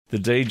The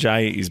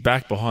DJ is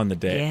back behind the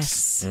decks.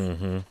 Yes.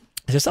 Mm-hmm. Is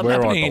there something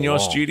Where I happening in your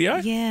belong. studio?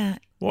 Yeah.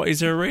 What, is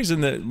there a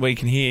reason that we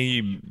can hear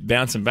you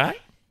bouncing back?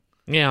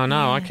 Yeah, I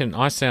know.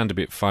 I sound a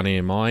bit funny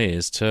in my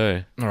ears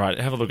too. All right,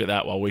 have a look at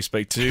that while we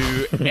speak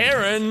to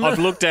Aaron. I've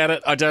looked at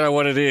it. I don't know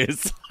what it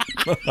is.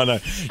 I know.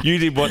 You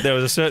did what? There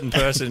was a certain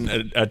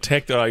person, a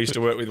tech that I used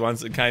to work with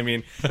once that came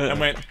in and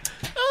went,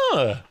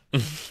 oh, I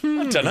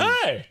don't know.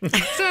 I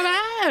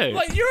don't know.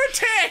 Like, you're a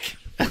tech.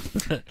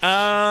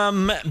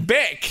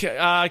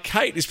 Beck,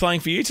 Kate is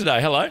playing for you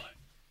today. Hello.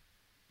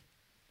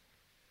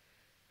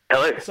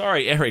 Hello.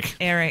 Sorry, Eric.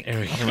 Eric.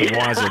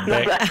 Why is it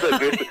Beck? That's so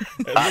good. It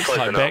looks Close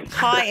like enough. Beck.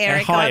 Hi,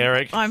 Eric. Hi,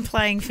 Eric. I'm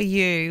playing for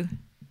you.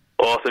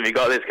 Awesome. You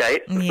got this,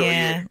 Kate. That's all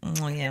Yeah. you.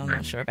 Oh, yeah, I'm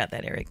not sure about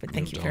that, Eric, but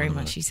thank you very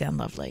much. You sound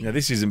lovely. Now,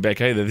 this isn't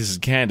Beck either. This is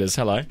Candace.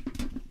 Hello.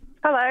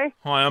 Hello.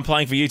 Hi, I'm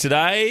playing for you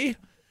today.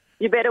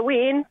 You better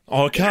win.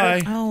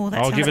 Okay. Oh, that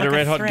I'll sounds give it like a a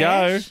red hot threat.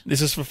 go.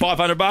 This is for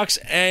 $500,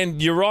 and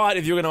you're right.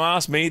 If you're going to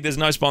ask me, there's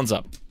no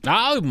sponsor.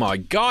 Oh my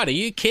God, are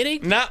you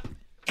kidding? No.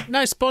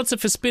 No sponsor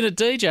for Spinner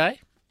DJ.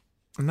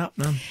 No.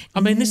 I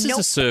mean, this is Nope.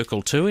 a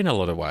circle too in a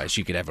lot of ways.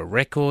 You could have a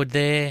record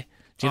there.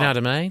 Do you know what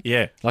I mean?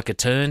 Yeah. Like a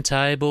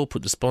turntable,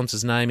 put the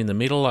sponsor's name in the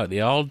middle like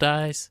the old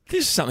days.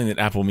 This is something that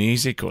Apple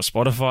Music or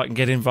Spotify can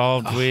get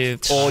involved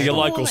with, or your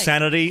local Totally.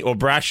 Sanity or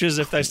Brashes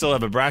if they still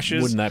have a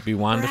Brashes. Wouldn't that be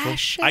wonderful?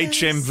 Brashes.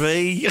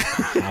 HMV.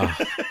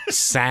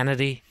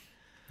 Sanity.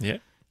 Yeah.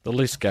 The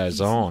list goes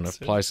on of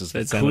places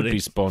that Said could Sanity. be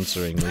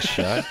sponsoring this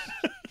show.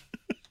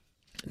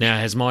 Now,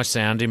 has my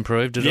sound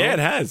improved at all? Yeah, it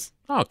has.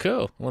 Oh,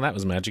 cool. Well, that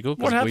was magical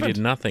What because we happened?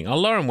 did nothing. Oh,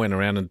 Lauren went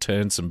around and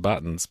turned some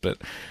buttons, but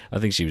I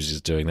think she was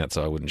just doing that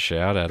so I wouldn't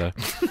shout at her.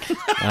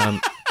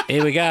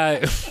 Here we go.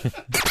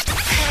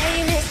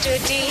 Hey, Mr.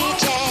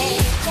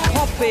 DJ.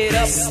 Pop it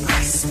up.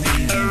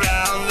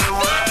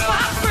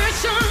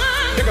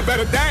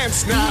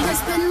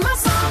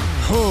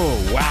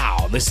 Oh,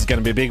 wow. This is going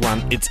to be a big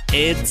one. It's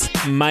Ed's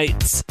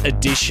Mates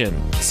Edition.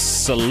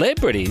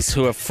 Celebrities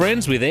who are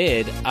friends with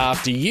Ed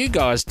after you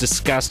guys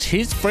discussed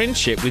his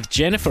friendship with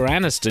Jennifer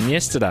Aniston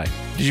yesterday.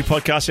 Did you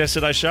podcast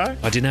yesterday's show?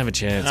 I didn't have a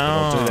chance, but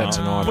I'll do that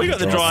tonight. We got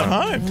the drive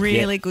home.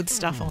 Really good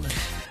stuff on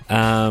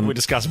it. We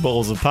discussed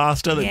balls of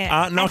pasta that Yeah.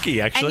 aren't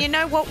knocky, actually. And you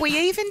know what? We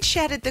even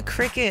chatted the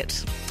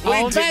cricket.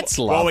 Oh, that's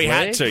lovely. Well, we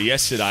had to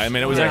yesterday. I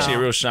mean, it was actually a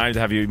real shame to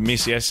have you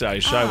miss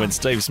yesterday's show when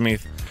Steve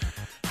Smith,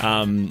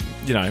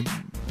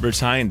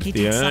 retained He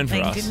the did urn for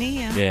something, us. didn't he?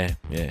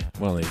 Yeah.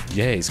 Well,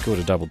 he scored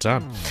a double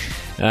ton.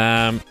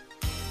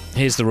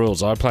 Here's the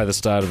rules. I play the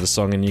start of the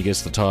song and you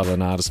guess the title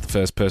and artist. The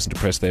first person to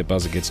press their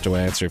buzzer gets to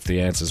answer. If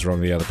the answer's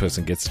wrong, the other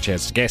person gets a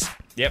chance to guess.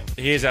 Yep,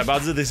 here's our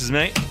buzzer. This is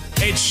me.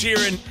 Ed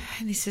Sheeran.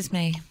 And this is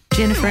me.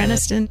 Jennifer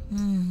Aniston.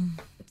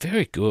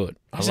 Very good.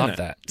 I Isn't love it?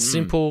 that.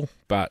 Simple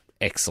but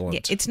excellent.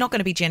 Yeah, it's not going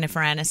to be Jennifer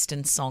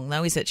Aniston's song,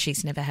 though, is it?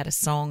 She's never had a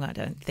song, I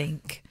don't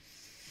think.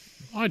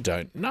 I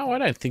don't know. I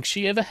don't think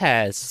she ever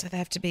has. So they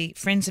have to be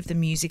friends of the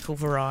musical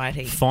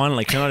variety.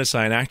 Finally, can I just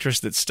say an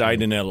actress that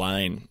stayed in her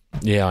lane?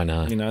 Yeah, I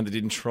know. You know, they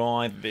didn't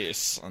try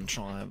this and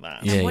try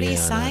that. Yeah, What are you I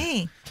know.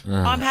 saying?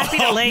 I'm happy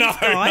to leave, no,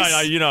 guys. no,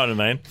 you know what I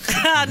mean.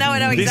 No, I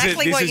know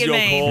exactly this what is you your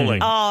mean.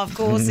 calling. Oh, of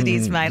course it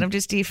is, mate. I'm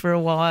just here for a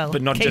while.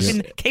 But not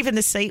keeping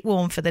the seat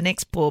warm for the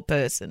next poor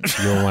person.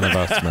 You're one of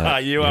us,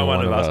 mate. You are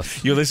one of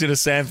us. You listened to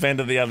Sam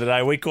Fender the other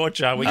day. We caught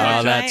you. We Oh, caught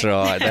you. that's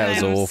right. That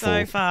was I awful.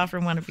 so far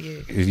from one of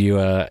you. You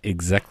are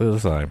exactly the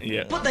same.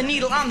 Yeah. Put the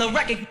needle on the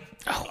record.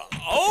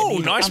 Oh,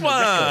 nice on the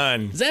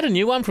record. one. Is that a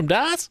new one from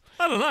Das?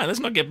 I don't know. Let's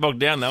not get bogged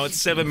down, though.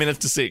 It's 7 minutes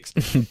to 6.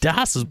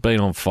 Das has been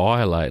on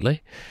fire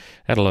lately.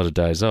 Had a lot of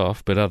days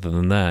off, but other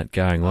than that,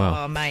 going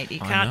well. Oh, mate, you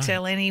can't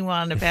tell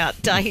anyone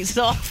about days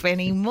off I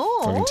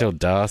anymore. can tell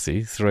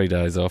Darcy 3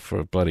 days off for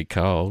a bloody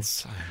cold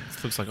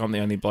It looks like I'm the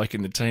only bloke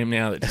in the team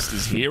now that just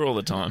is here all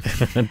the time.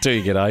 until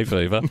you get hay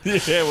fever.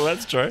 Yeah, well,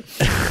 that's true.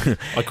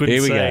 I couldn't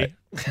Here we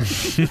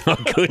see. go. I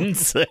couldn't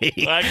see.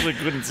 I actually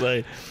couldn't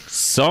see.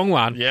 Song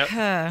 1.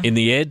 Yep. In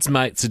the Ed's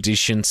Mates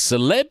edition,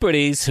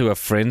 celebrities who are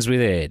friends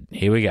with Ed.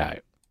 Here we go.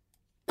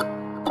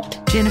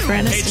 Jennifer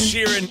Ed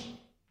Aniston. Sheeran.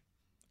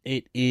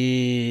 It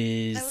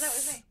is No,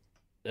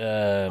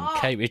 that was me.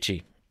 Kate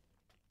Ritchie.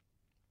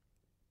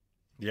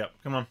 Yep,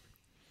 come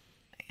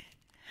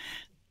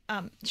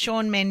on.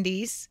 Shawn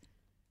Mendes.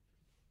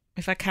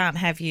 If I Can't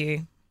Have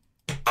You.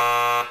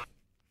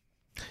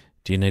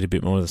 Do you need a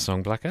bit more of the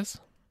song, Blackers?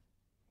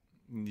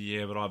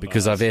 Yeah, but I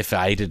Because buzzed. I've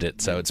F8'd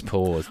it, so it's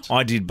paused.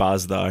 I did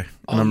buzz, though.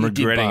 Oh, I'm you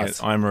did regretting buzz.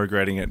 it. I'm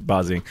regretting it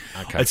buzzing.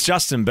 Okay. It's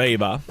Justin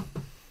Bieber.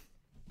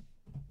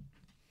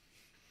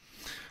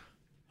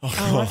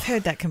 Oh, I've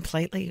heard that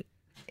completely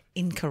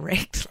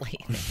incorrectly.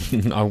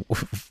 I-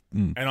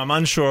 And I'm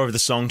unsure of the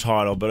song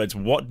title, but it's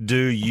What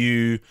Do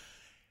You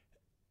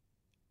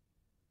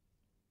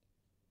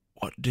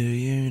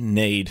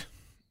Need?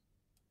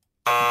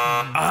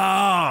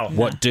 Oh!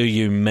 What do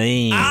you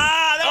mean?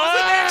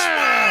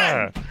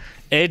 That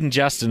Ed and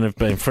Justin have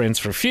been friends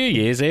for a few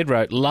years. Ed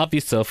wrote Love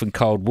Yourself and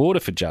Cold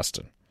Water for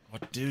Justin.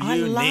 What do you I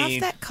love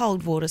need? that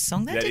Cold Water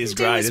song. That That didn't is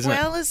do great, as isn't it?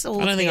 well as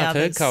all I don't the think I've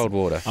others. heard Cold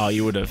Water. Oh,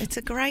 you would have. It's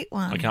a great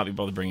one. I can't be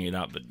bothered bringing it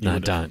up, but you No,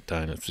 would have.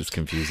 don't. It's just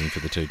confusing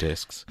for the two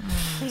desks.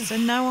 So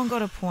no one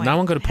got a point. No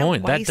one got a How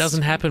point. That wasteful.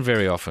 doesn't happen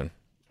very often.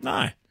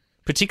 No.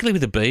 Particularly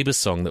with the Bieber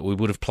song that we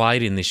would have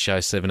played in this show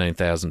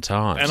 17,000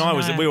 times.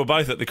 And we were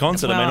both at the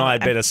concert. I mean, Well, I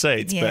had better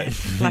seats, Yeah,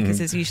 but Blackers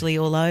is usually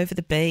all over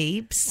the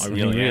Beebs. I He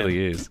really,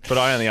 really am. is. But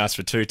I only asked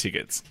for 2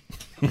 tickets.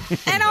 And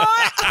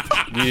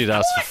I... You did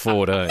ask for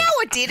 14. No,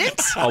 I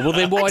didn't. Oh, well,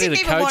 then why I did didn't the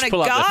even coach want to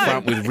pull go. up the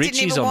front with I Richie's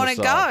didn't even on want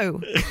the to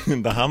side?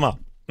 go. The Hummer.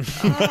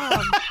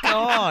 Oh,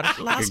 God.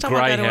 Last time I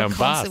go to a Greyhound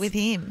concert bus. with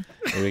him.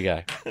 Here we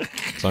go.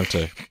 Song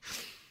 2.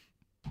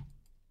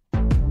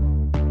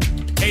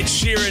 Ed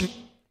Sheeran.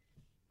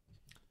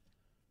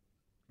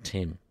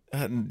 Tim,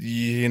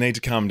 You need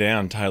to calm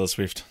down, Taylor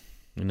Swift.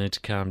 you need to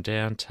calm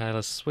down,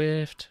 Taylor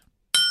Swift.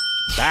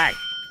 Bang!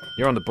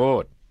 You're on the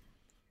board.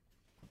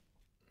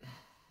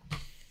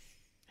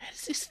 How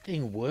does this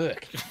thing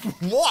work?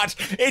 What?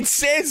 It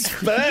says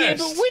first. Yeah,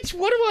 but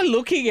what am I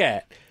looking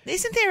at?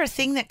 Isn't there a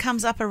thing that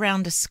comes up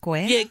around a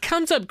square? Yeah, it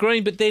comes up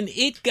green, but then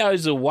it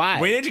goes away.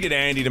 We need to get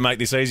Andy to make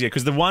this easier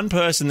because the one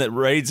person that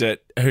reads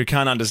it who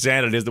can't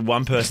understand it is the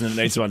one person that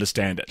needs to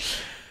understand it.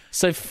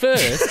 So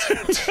first,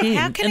 Tim,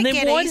 How can and it then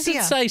get why easier?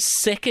 does it say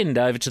second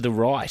over to the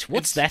right?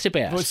 What's that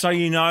about? Well, so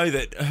you know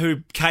that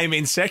who came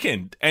in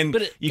second. And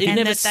But you it can, And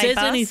never that they says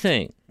buzzed?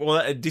 anything. well,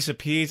 it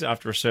disappears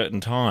after a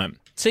certain time.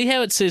 See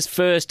how it says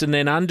first and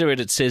then under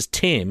it says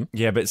Tim?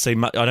 Yeah, but see,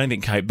 I don't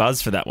think Kate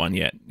buzzed for that one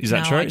yet. Is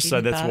that No, true? I So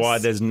didn't that's buzz. why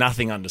there's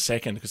nothing under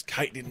second because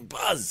Kate didn't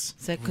buzz.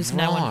 So because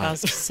no one Right.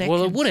 buzzed second.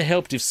 Well, it would have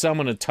helped if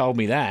someone had told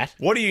me that.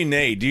 What do you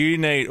need? Do you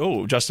need...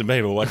 Oh, Justin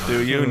Bieber, what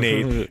do you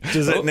need?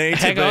 Does it need to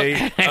Hang on, be...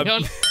 hang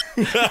on.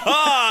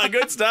 Oh,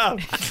 good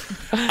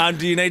stuff.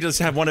 Do you need to just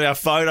have one of our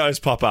photos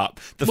pop up?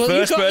 The Well,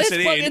 first you've got- person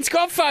it's- in... it's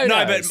got photos.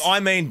 No, but I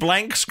mean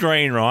blank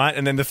screen, right?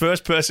 And then the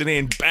first person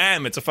in,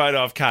 bam, it's a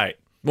photo of Kate.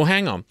 Well,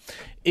 hang on.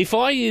 If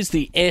I use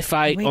the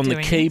F8 Are we on the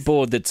doing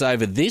keyboard that's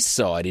over this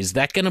side, is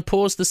that going to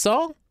pause the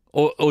song?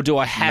 Or do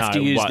I have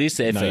to use this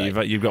F8?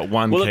 No, you've got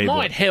one Well, keyboard. it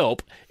might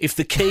help if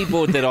the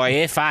keyboard that I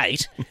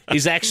F8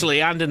 is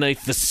actually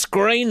underneath the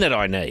screen that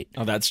I need.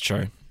 Oh, that's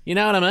true. You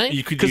know what I mean?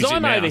 You could Because use your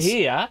I'm over mouse.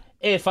 here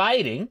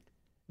F8ing,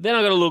 then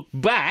I've got to look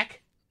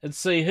back and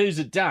see who's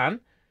it done.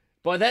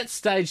 By that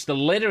stage, the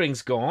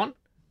lettering's gone.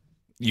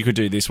 You could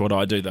do this, what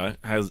I do, though.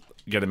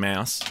 Get a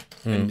mouse,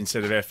 Hmm. and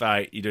instead of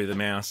F8, you do the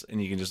mouse,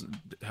 and you can just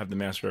have the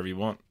mouse wherever you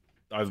want.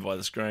 Over by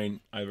the screen,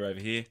 over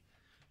here.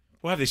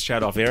 We'll have this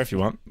chat off air if you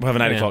want. We'll have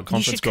an 8 Yeah. o'clock you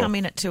conference should call. come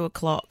in at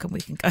 2:00 and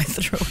we can go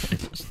through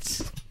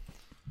it.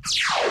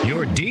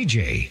 Your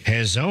DJ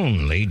has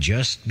only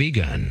just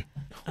begun.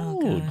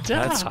 Ooh,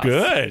 That's Duff.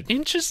 good.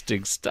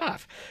 Interesting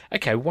stuff.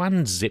 Okay,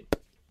 1-zip.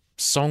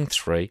 Song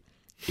 3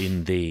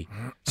 in the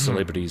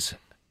Celebrities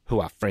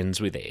Who Are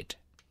Friends with Ed.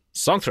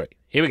 Song 3.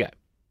 Here we go.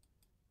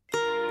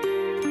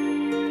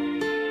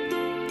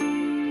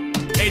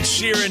 Ed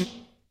Sheeran.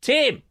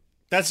 Tim.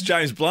 That's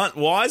James Blunt.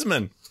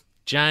 Wiseman.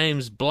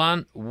 James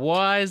Blunt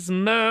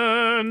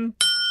Wiseman.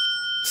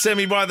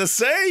 Semi by the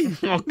Sea.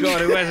 Oh,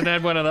 God, who hasn't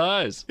had one of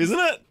those? Isn't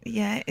it?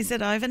 Yeah, is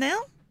it over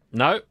now?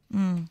 No.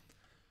 Can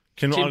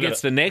Tim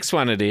gets the next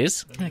one, it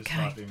is. Okay.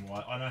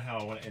 I know how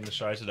I want to end the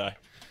show today.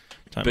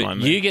 Don't But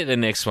mind me. you get the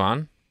next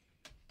one.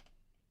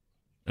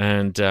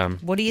 And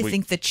What do you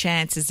think the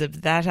chances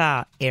of that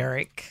are,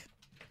 Eric?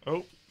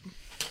 Oh,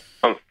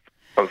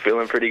 I'm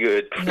feeling pretty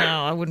good.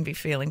 No, I wouldn't be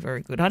feeling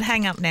very good. I'd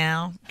hang up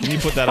now. can you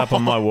put that up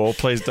on my wall,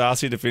 please,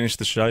 Darcy, to finish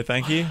the show?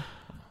 Thank you.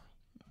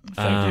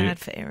 Thank you. Bad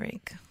for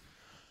Eric.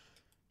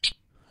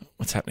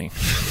 What's happening?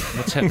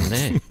 what's happening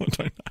there? I don't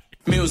know.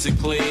 Music,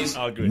 please.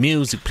 Oh, good.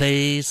 Music,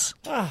 please.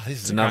 Ah, this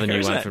is It's another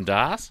new one from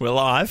Das. We're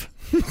live.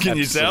 Can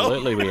you tell?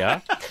 Absolutely, we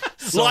are.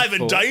 Live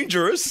and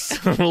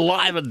dangerous.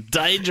 Live and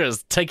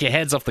dangerous. Take your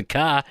hands off the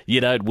car.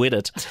 You don't win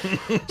it.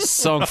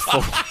 Song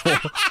 4.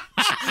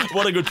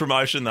 What a good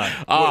promotion, though.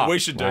 Oh, we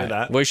should do mate,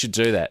 that We should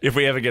do that. if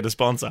we ever get a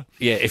sponsor.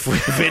 Yeah, if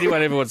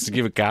anyone ever wants to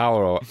give a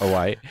car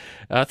away.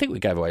 I think we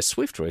gave away a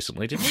Swift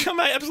recently, didn't we? Oh,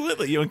 mate,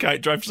 absolutely. You and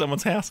Kate drove to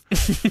someone's house.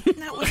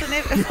 That wasn't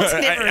ever, it was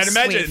never a and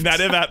imagine Swift.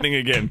 that ever happening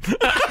again.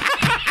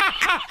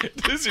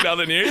 This is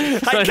another news.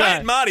 Hey, I Kate know.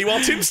 and Marty, while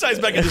Tim stays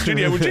back in the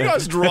studio, would you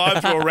guys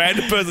drive to a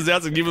random person's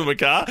house and give them a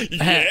car?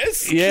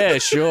 Yes. Yeah,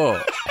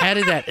 sure. How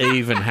did that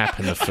even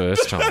happen the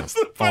first time? That's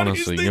the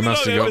funniest Honestly, thing you that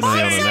must I've have got ever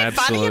me on seen. an What's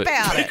so funny absolute.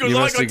 about it? Because You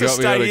I must got have to got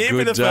me on stay a here for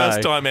good the first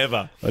day. time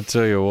ever. I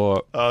tell you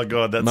what, Oh,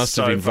 God, that's must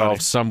so have involved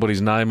funny.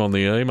 somebody's name on the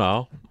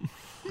email.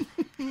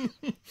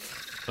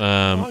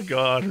 Oh,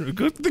 God.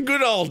 The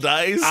good old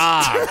days.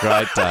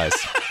 Great days.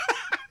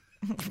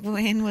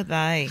 When were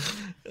they?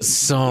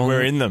 Song,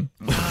 We're in them.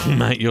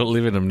 mate. You're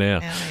living them now.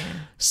 Oh, yeah.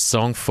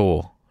 Song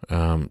 4.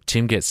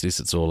 Tim gets this.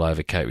 It's all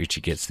over. Kate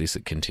Ritchie gets this.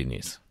 It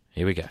continues.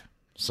 Here we go.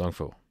 Song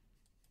 4.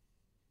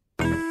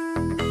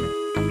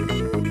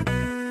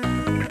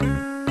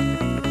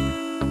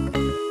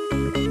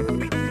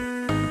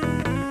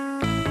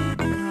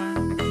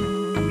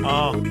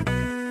 Oh.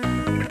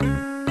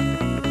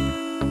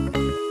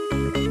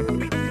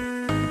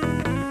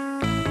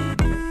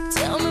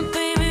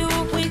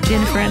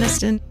 Jennifer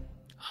Aniston.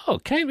 Oh,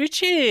 Kate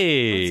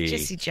Ritchie. It's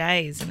Jessie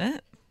J, isn't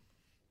it?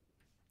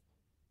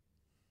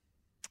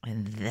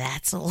 And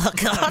that's all I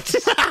got.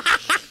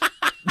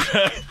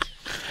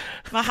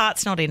 My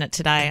heart's not in it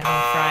today,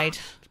 I'm afraid.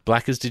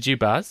 Blackers, did you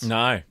buzz?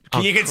 No.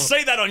 You can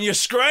see that on your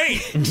screen.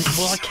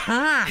 Well, I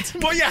can't.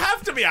 Well, you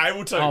have to be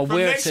able to. Oh, From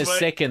where it next says week.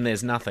 second,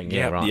 there's nothing.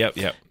 Yeah, right.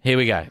 Yep. Here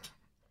we go.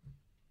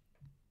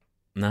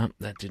 No,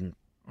 that didn't.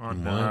 Oh,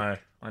 no.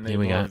 I need Here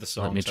we more go. of the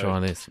song. Let me too. try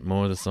this.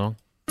 More of the song.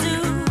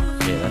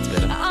 Yeah, that's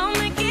better. I'll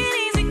make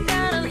it easy,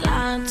 got a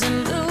lot to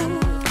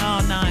lose.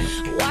 Oh,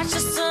 no. Watch the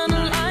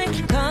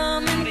sunlight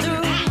coming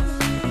through.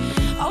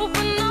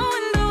 Open the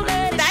window,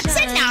 let it That's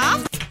shine.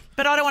 enough.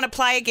 But I don't want to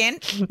play again.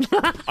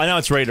 I know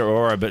it's Rita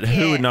Ora, but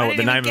who Yeah, would know I what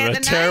the didn't name even of get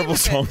her the name terrible of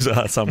it. songs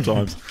are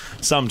sometimes.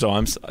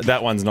 Sometimes.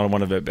 That one's not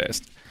one of her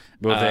best.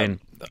 Well, then,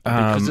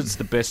 because it's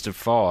the best of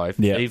 5,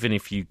 Yeah. even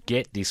if you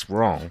get this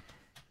wrong,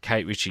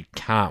 Kate Ritchie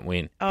can't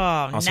win.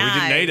 Oh, no. So we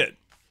didn't need it.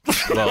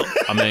 Well,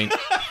 I mean,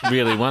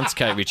 really, once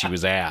Kate Ritchie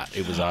was out,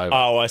 it was over.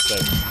 Oh, I see.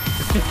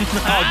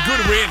 Oh, good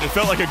win. It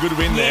felt like a good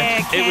win there.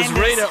 Yeah, It was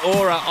Candace. Rita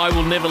Ora, I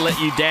Will Never Let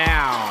You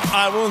Down.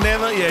 I will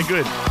never. Yeah,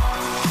 good.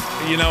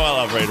 You know I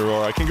love Rita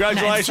Ora. No,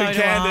 Congratulations, so do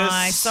Candace.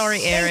 I.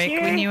 Sorry, Eric.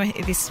 We knew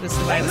this was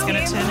the way it was going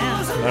to turn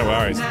out. No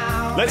worries.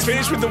 Let's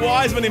finish with the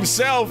Wiseman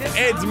himself,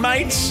 Ed's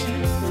mate.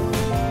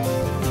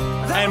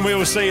 And we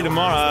will see you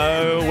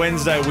tomorrow,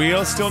 Wednesday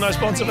Wheel. Still no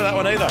sponsor for that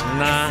one either.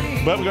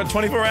 Nah. But we've got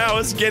 24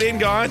 hours. Get in,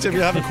 guys. If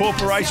you have a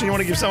corporation, you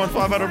want to give someone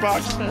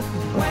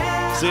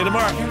 $500. See you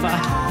tomorrow.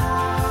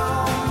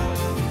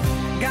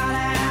 Gotta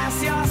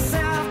ask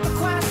yourself the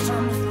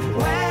question,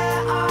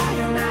 where are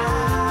you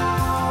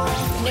now?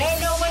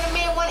 Never know when a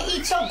man want to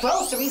eat your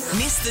groceries.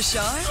 Miss the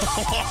show?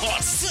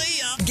 See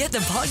ya! Get the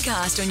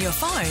podcast on your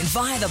phone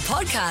via the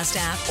podcast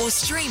app or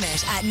stream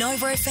it at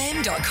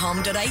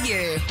novafm.com.au.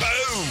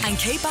 Boom! And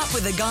keep up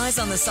with the guys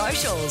on the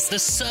socials. The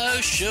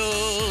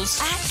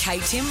socials. At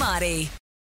Kate Tim Marty.